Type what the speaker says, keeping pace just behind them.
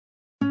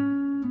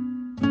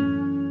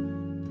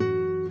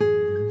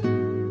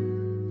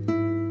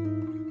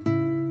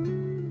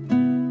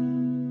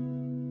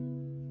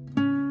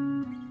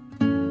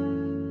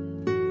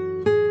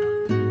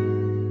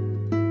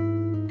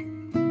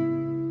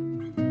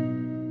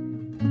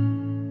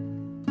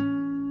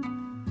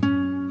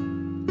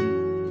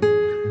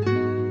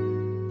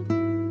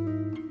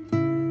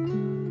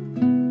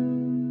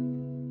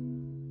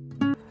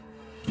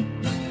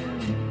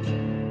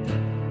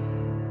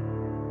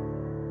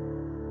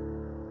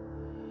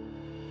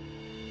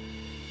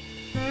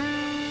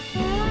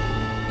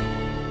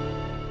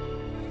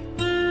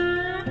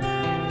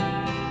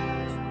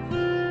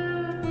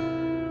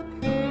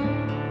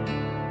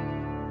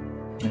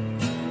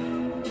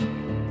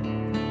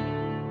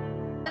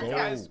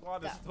entire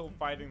squad is still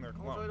fighting their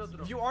clones.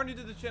 If you are new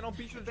to the channel,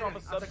 be sure to drop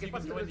a sub so you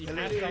can join the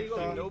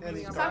hashtag join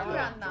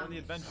the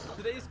adventure.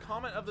 Today's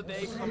comment of the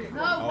day comes from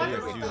not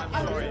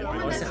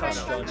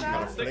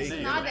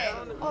it.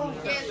 Oh,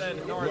 yes.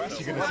 We're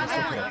actually going to see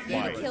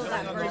something like You kill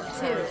that bird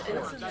too.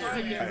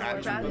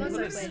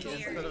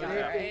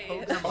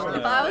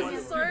 If I was the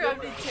story,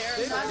 I'd be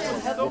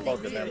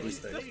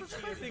terrified.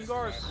 Disrespecting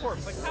Gar's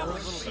corpse, like have a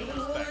little bit of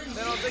respect.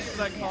 Then I'll think of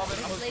that comment,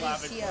 I was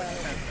laughing.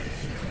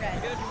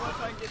 Again, if you want to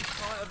try and get the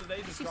comment of the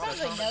day, just drop a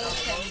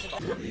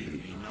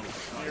comment.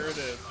 Here it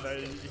is.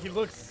 He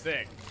looks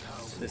sick.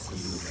 This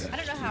is... I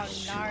don't know how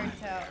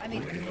Naruto, I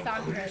mean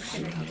Sakura is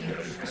gonna do.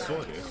 I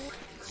saw this.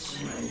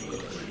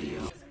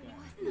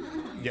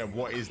 Yeah,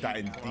 what is that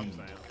indeed?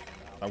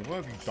 Like,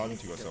 what have you done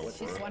to yourself?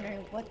 She's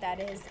wondering what that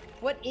is.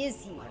 What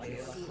is he?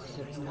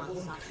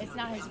 It's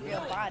not his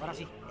real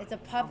body. It's a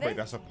puppet. Wait,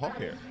 that's a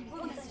puppet.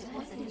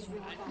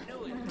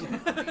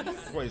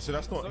 Wait, so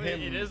that's not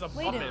him. It is a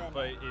puppet,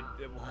 but it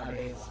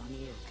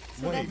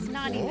so wait, that's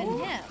not even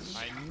him.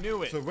 I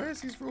knew it. So where's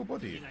his real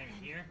body?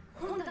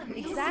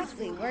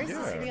 Exactly. Where's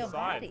his real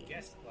body?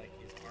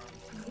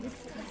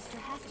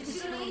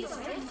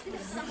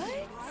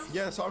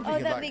 Yeah, so I'm Oh,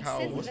 thinking that like makes how.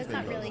 sense. But that's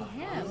not really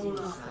him.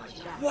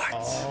 What?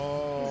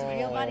 Oh, his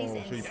real body's so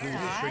he pulls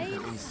the string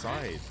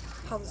inside.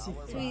 So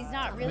he's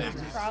not really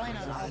crawling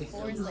on all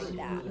fours like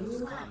that.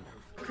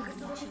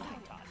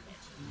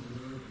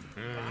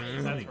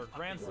 That's her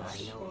grandson.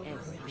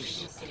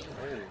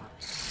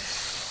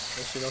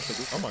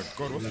 Oh my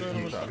god, what's going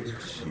on with that?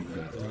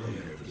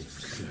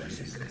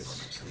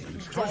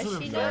 Does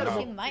she know?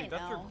 She might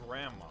That's your know.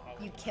 grandma.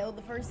 You killed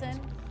the person?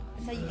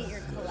 That's how you get your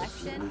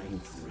collection?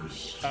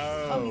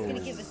 Oh, he's gonna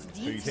give us so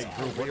you details.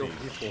 take real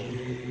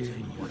body.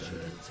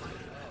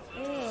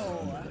 Ew.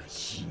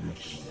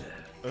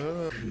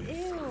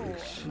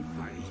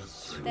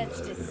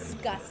 That's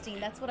disgusting.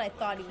 That's what I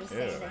thought he was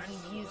saying, that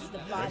he uses the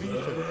body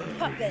of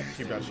puppet.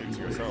 Keep that shit to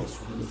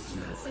yourself. It's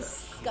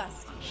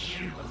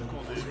disgusting.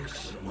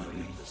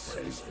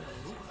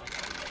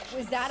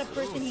 Was that a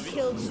person he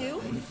killed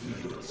too?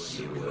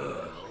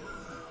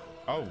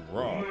 Oh,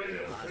 raw.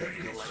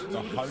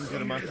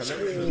 100 of my collection.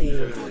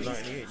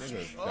 98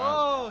 niggas.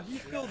 Oh, he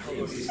killed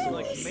these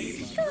like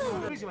maybe.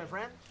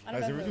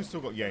 Has Naruto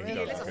still got? Yeah, he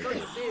does.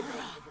 Okay.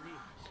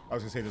 I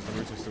was gonna say, does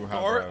Naruto still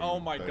have? Oh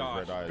my those god,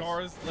 red eyes?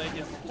 Gar's leg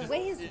is The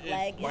way his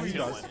leg Well, is he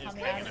just does.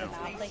 coming out of his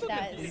mouth like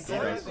that is so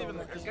Gar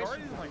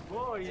isn't like,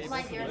 whoa, he's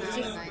walking out.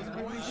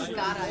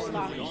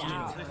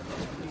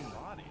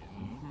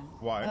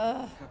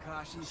 Why?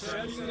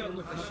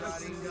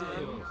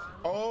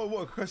 Oh,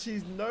 what? Because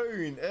she's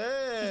known.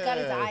 Eh. He's got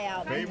his eye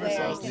out. Famous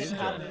Beware, ass he can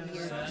copy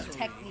ninja. your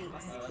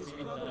techniques.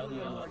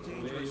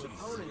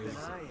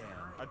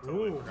 I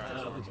totally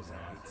forgot.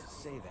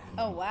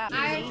 Oh wow.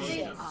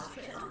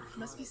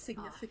 Must be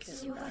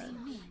significant.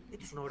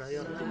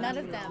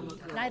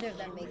 Neither of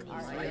them make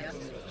art.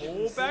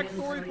 Whole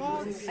backstory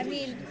pause? I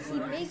mean, he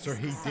makes. So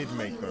he did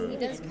make those. He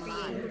does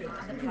create the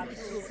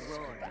puppets, but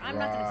I'm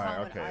not gonna call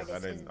him okay, an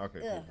artist. then,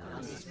 okay, Ugh,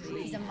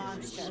 he's a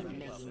monster.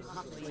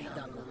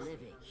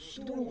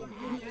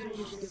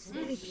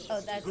 Oh,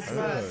 that's You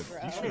gross,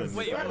 should bro. have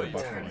Wait, known wait,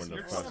 about when the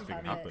first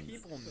thing happened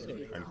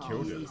and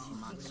killed it. He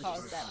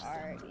calls that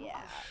art.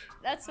 Yeah,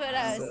 that's what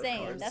I was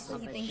saying. That's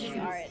what he thinks is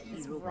art.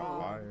 It's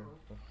wrong.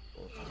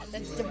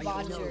 That's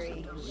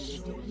debauchery.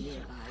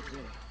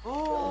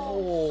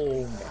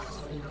 Oh!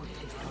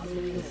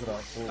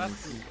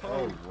 That's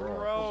so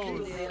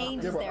gross.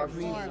 Changes their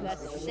form.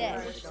 That's sick.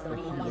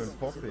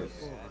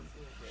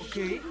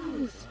 Okay.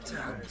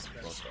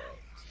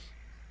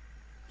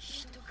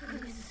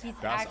 He's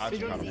That's actually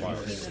actually kind of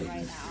wild. human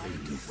right now.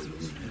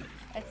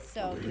 That's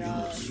so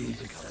gross.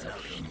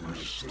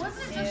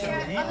 Wasn't Ew.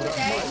 it the other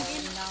day?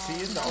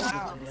 See, isn't that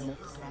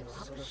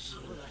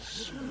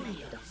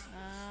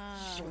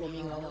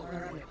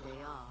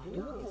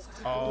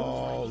Wow.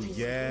 Oh,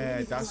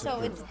 yeah, that's So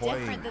a good it's point.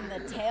 different than the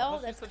tail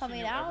that's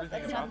coming out?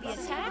 That's not the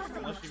attack?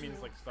 Unless she means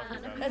like stuff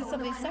like that. That's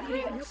something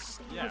separate?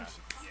 Yeah,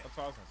 that's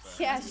what I was gonna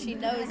say. Yeah, she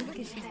knows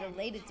because she's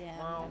related to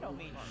him.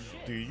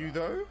 Do you,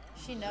 though?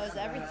 She knows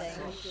everything.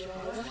 So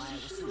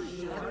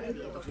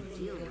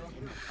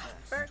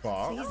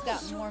But he's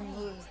got more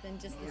moves than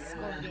just the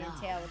scorpion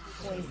tail with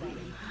poison.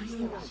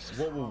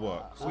 what will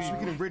work? So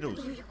speaking of riddles,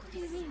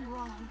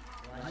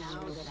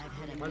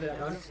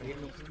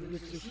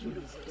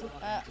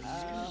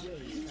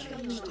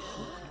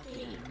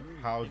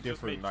 how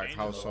different, like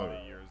how so?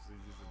 He's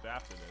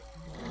adapted it.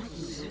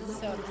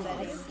 So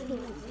upsetting.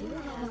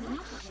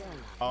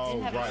 Oh,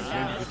 Didn't have right, it then you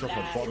down could drop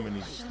bad. a bomb in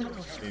his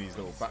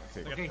little back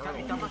thing.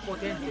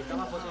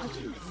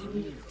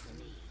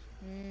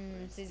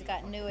 So he's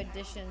got new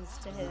additions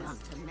to his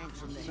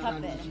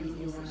puppet.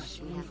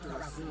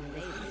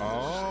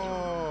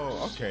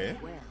 Oh, okay.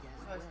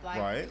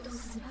 Right.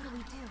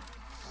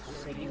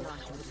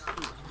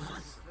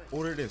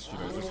 All it is, you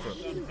know, just a...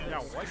 Yeah,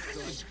 what should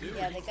we do?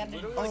 Yeah, they gotta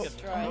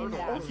destroy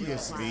that.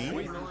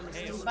 Obviously.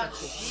 But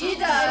she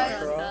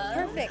does!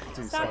 Perfect!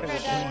 Sakura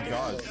She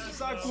does.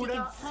 does. She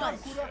can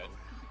punch.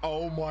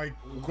 Oh my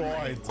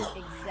god.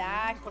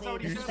 Exactly.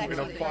 He's This is in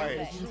a actually fight.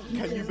 perfect.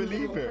 Can you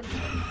believe it?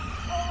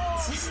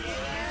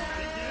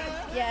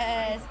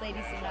 Yes, Lady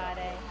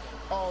Tsunade.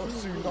 Oh,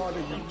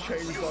 Tsunade, you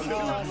changed our little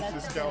that's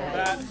useless girl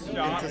That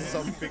into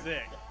something.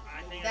 sick.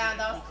 Damn,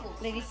 that was cool.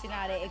 Lady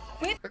Tsunade,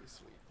 equip.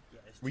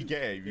 We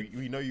get it.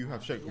 We know you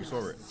have shake. We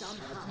saw it.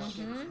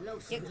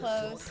 Get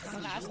close.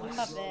 Smash the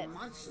puppet.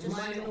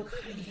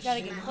 You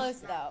gotta get close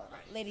though.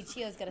 Lady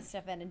Chiyo's gotta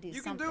step in and do You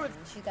can something. do it.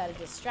 She's gotta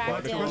But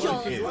distract the him. question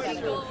She's is, gotta pin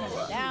him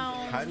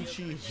down. can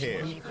she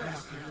hit It's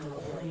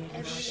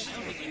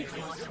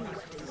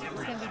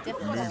gonna be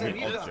difficult. moving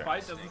This objects?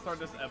 fight doesn't start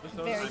this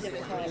episode. Very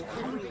difficult.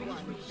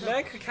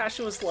 Man,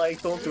 Kakashi was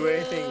like, don't do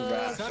anything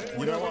rash.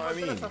 You know what I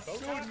mean?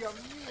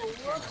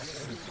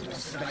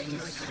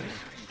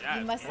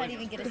 You must not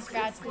even get a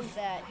scratch with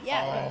that.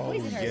 Yeah, Oh,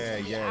 poison her. yeah,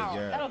 She'll be yeah, out.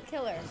 yeah. That'll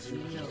kill her.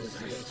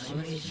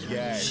 Yes,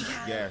 yes,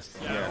 yes.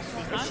 Hero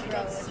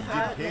is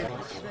out. Hit.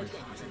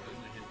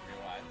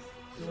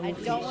 I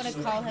don't want to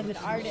call him an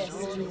artist.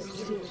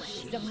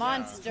 He's a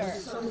monster.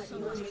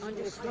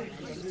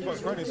 But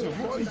Granny, so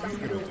what are you gonna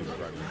do, Granny?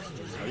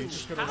 Are you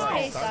just gonna Okay,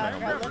 like stand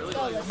Sakura, there? let's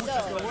go, let's go.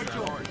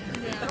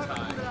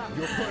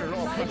 You're putting a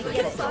lot of pressure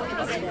Yes, on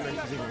Sakura. I Sakura. don't even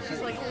think she's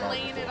Just like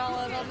laying it all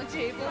out on the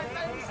table. I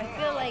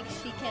feel like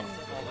she can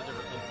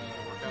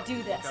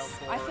do this.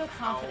 I feel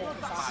confident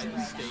in Sakura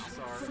right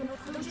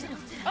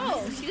now. Oh,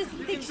 she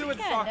doesn't think she do it,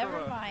 can. Never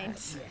Sakura. mind.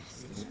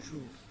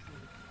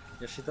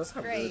 Yeah, she does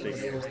have Great. really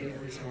big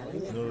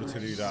In order to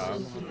do that,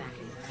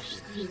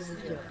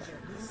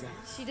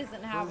 She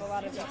doesn't have a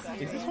lot of is this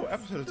experience. whole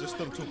episode is just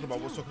them talking about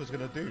what Sakura's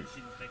gonna do?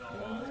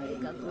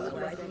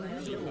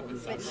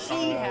 But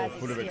she has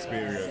Full of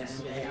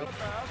experience.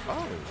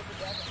 Oh,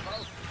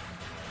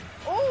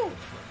 Oh!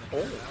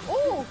 Oh!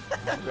 oh,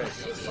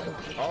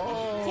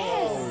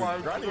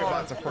 Yes! Granny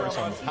about to throw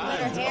some Put her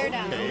hands. hair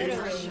down, Okay.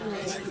 literally.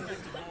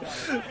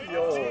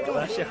 Yo,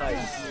 that shit hype.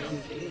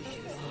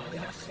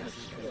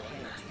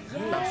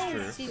 That's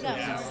true. Yes, she's got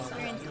more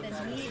experience than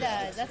he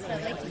does. That's what I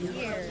like to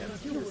hear.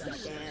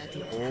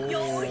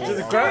 Oh,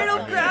 The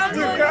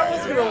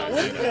grandma's gonna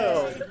whoop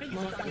him.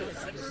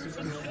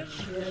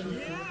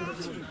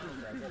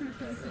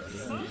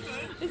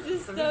 This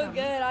is so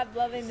good. I'm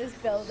loving this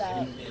build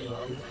up.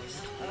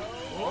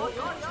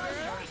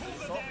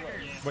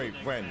 wait,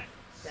 when?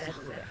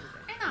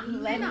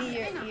 Lend me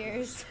your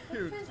ears.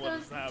 Dude,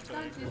 what's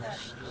happening?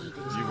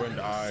 You and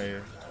I.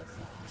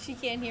 She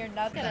can't hear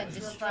nothing and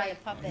destroy a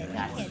puppet. He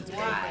can't do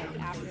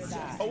anything after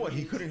that. Oh, what?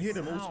 He couldn't hear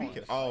them all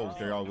speaking. Oh,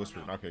 they're all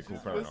whispering. Okay, cool,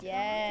 fair enough.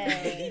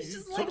 Yay.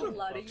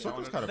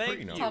 Sakura's kind of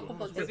pretty now. Talk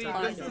about this See,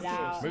 time. this Find it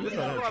out. Maybe This is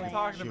what I'm she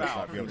talking was about.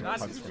 like, be able to Not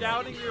punch from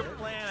shouting your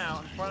plan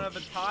out in front of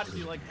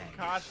Itachi like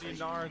Kakashi and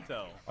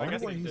Naruto. I wonder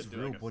what they his did do,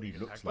 real like, a body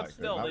sneak looks attack, like, But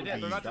still, though. they did.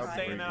 They're not That just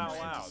would saying be that out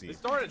interesting to loud. see. They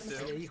started to.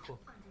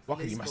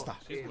 Wakarimashita.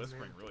 She's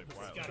whispering really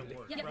quietly.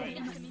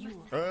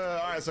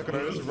 Alright,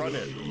 Sakura, let's run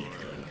it.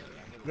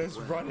 Let's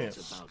run it.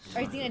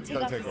 Or is he gonna take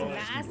Don't off take his off.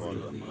 mask?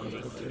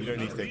 You don't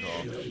need to take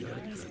off.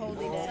 He's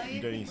holding it. You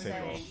don't need to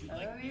take off.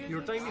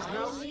 Your time is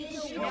now.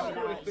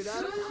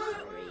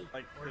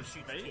 Like her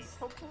face,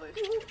 hopefully.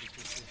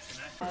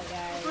 Oh,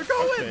 guys.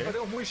 Okay.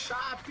 Pero muy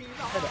sharpy.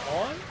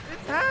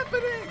 It's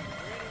happening.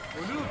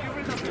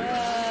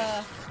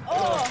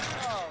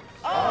 Oh!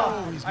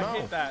 Oh, he's I hate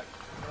mouth. that.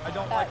 I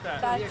don't like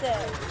that. That's it.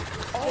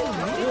 Oh,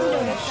 no,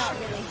 that's not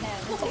really him.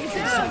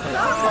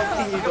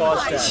 Fucking you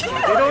guys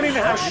that. They don't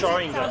even have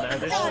Sharingan, man.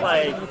 They're just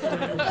like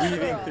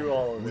weaving through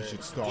all of We it.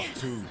 should start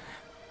too.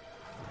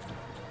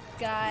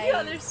 Guys,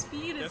 Yeah, their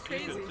speed is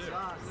crazy.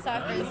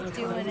 Sakura's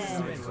doing it.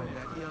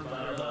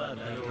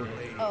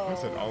 Oh,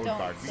 said old don't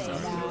bag. say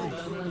that.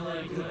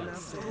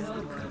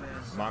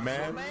 My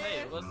man.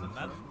 Hey, listen,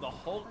 that's the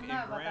Hulk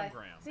and Gram.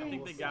 I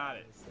think they got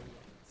it.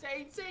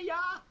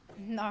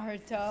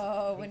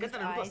 Naruto, when his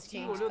eyes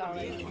change color,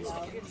 he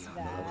loves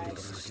that.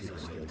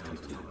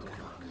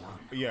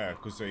 Yeah,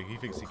 because he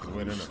thinks he can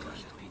win, innit?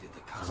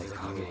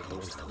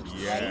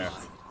 Yeah.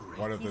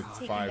 One of the He's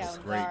taking five down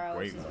great. Garo,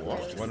 Wait, which is what?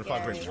 really One of the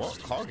five great scary. what?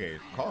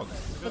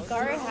 Cogs. But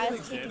Gaara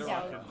has taken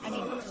down,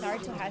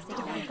 Naruto has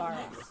taken down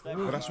Gaara.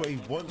 But that's what he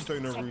wants, though,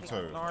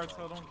 Naruto.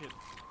 Naruto, don't get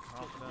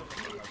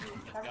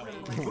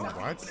confident.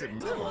 Why does it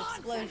Little move?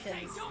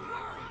 explosions.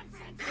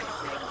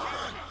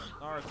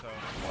 Naruto.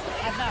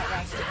 I've not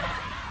rushed it.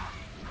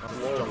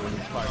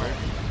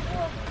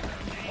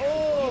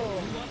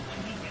 Oh!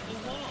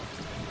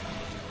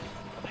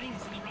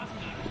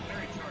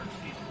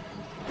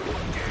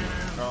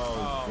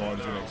 Oh, God,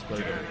 he's gonna explode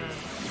it.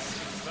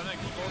 Then it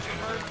goes to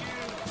hurt you.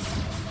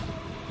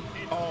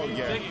 Oh, yeah.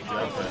 Yeah,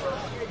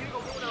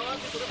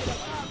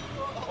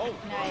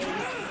 okay.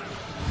 Nice.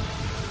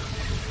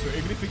 So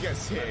even if he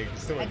gets hit, it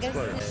still I guess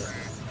explodes.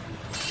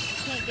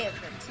 can't get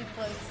too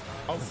close.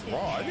 Oh, to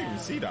wow, I didn't him. even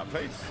see that.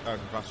 Plays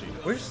Kakashi.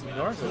 Where's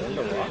Naruto in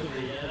the rock?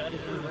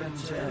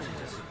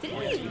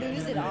 Didn't he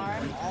lose an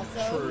arm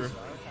also? True.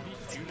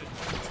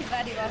 Too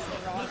bad he lost the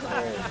wrong arm.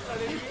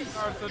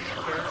 Naruto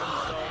prepared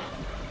himself.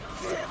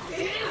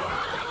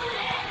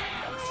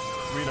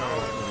 We know.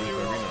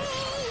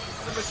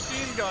 The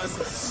machine gun.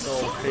 So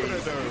big.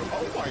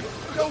 Oh my.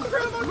 Yo,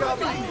 Grandma got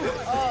me.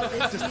 Oh,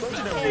 this is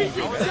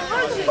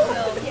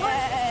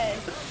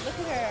yes. Look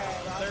at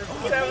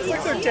her. That was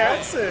like they're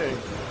dancing.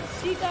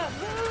 She got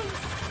moves.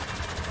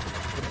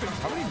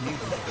 How many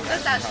memes?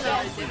 That's actually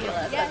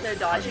ridiculous that they're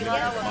dodging on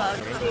them without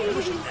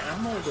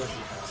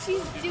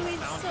She's doing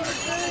so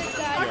good,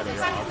 guys.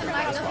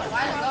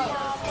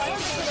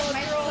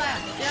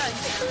 Yeah,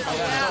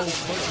 they are.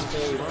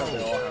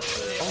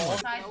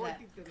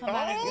 Come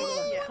out of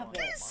your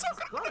cupboard.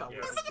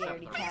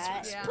 Scaredy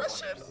cat.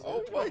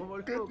 Oh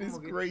my goodness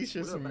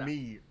gracious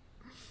me.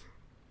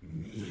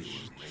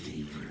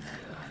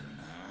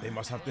 They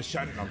must have the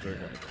shadow. I'm joking.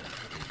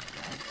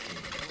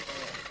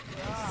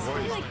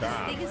 What is Like,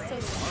 that? this thing is so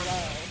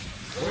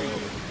slow. Wait,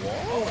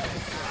 what?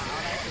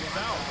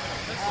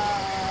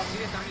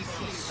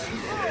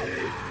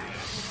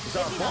 Is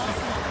that a bomb?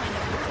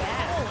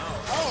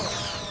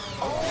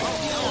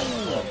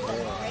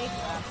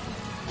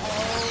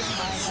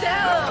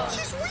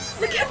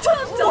 Look at them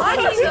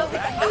dodging them.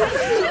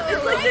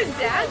 It's like they're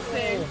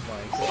dancing.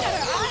 She got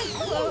her eyes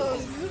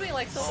closed. She's moving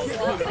like so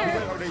slow.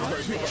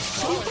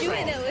 She's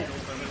doing it with...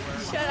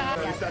 Shut up.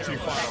 No, it's actually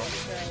final.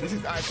 This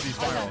is actually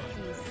final.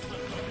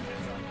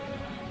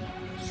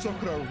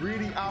 Sakura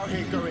really out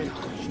here going.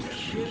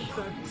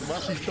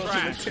 While she's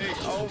dodging the tick.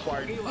 Oh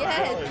my god.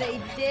 Yes, they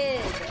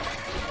did.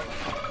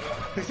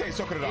 This ain't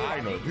Sakura that I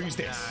know. Who's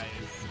this?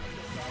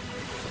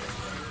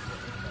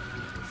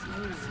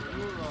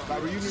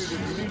 Like, we knew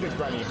the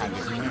granny had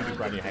it. We knew the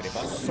granny had it.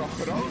 But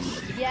Sakura?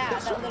 Yeah,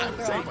 that little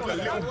girl. Same with the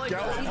little girl. She's Oh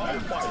been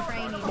my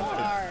training god.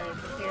 hard,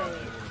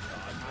 clearly.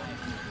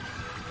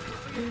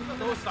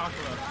 So is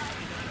Sakura.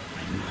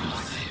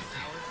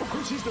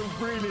 Because she's the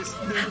realest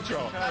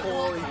ninja.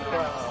 Holy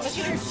crap. Look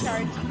at her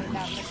charging with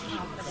that much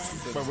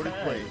confidence.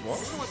 Wait, what?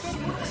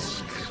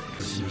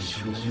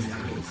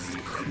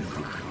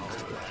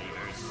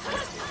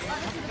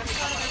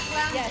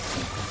 Yes,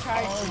 she's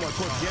charging. Oh my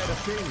god, yeah, the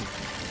thing.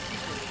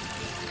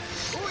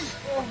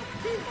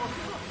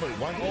 Wait,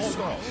 why did it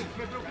stop?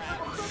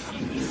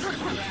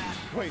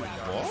 Wait,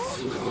 what?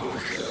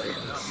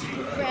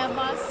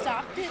 Grandma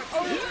stopped it.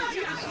 Oh,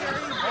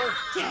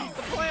 yes.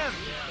 The plan.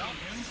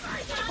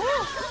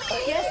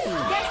 Yes,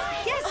 yes,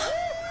 yes.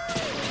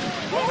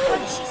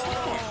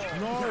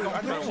 No,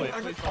 I don't know it.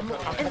 I'm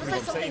probably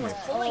not saying it.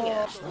 Pulling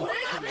it.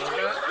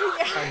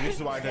 And this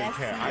is why I don't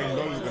care. I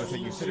know you're going to say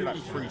you said it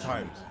like 3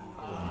 times.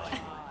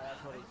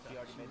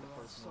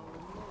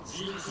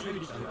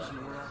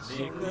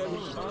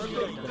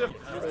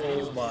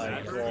 Oh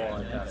my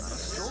god.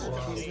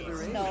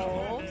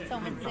 No,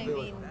 someone's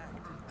saying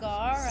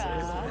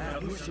Gara.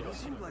 We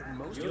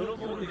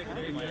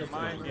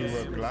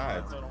were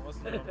glad.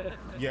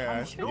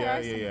 Yeah, Sure yeah.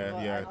 some people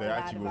are There glad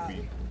actually will about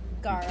be.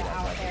 Gara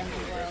out there in the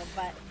world,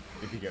 but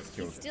If he gets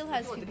he killed. still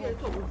has people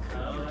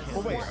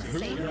Oh wait, to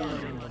save him.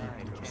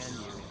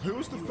 who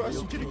was the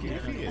first Jiniki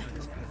defeated?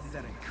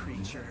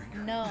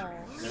 No,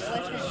 he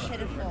wasn't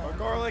pitiful,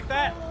 Go like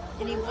that.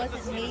 and he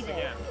wasn't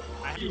needed.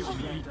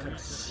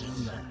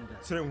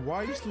 So then why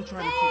are you still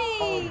trying to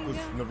keep... Oh,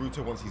 because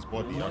Naruto wants his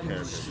body. Okay, I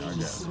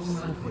guess.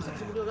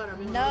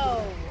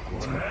 No.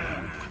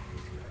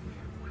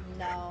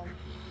 No.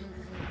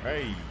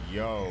 Hey,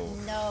 yo.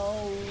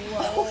 No.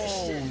 Oh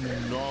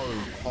no,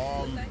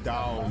 calm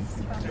down,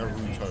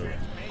 Naruto.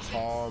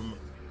 Calm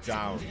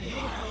down.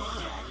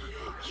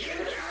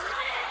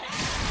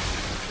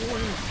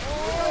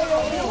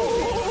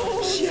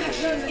 She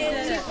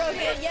broke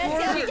it. Yes,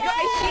 yes,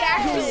 She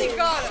actually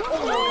got it.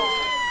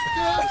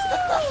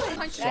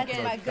 yes.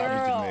 That's my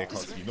girl.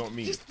 Not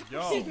me.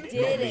 Yo, She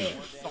did it.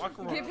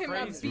 Sakura. Give him a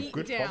crazy. beat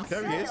Good down. fun.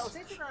 There he is.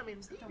 He's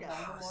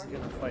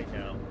gonna fight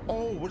now.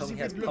 Oh, what does he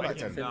has look like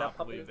puppets then? in Not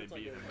believe they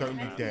beat him. Don't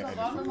be dead.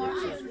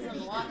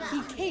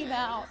 He came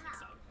out.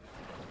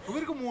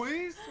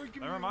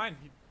 Never mind.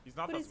 He's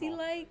not What that is he small.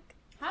 like?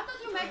 How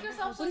did you make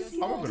yourself What is he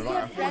I'm not like? gonna Does he lie, I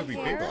have thought he'd be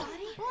red bigger. hair?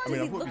 I mean,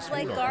 I Does he thought he'd be look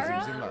smaller like because he was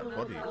Gara? in that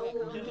body.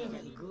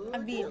 I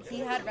mean, he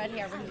had red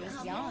hair when he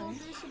was young.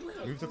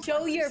 Move the...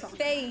 Show your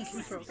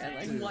face.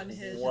 like one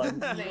hit? One.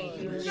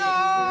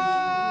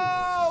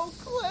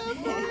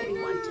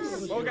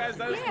 Well, guys,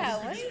 that is Yeah,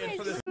 what it are you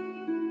for guys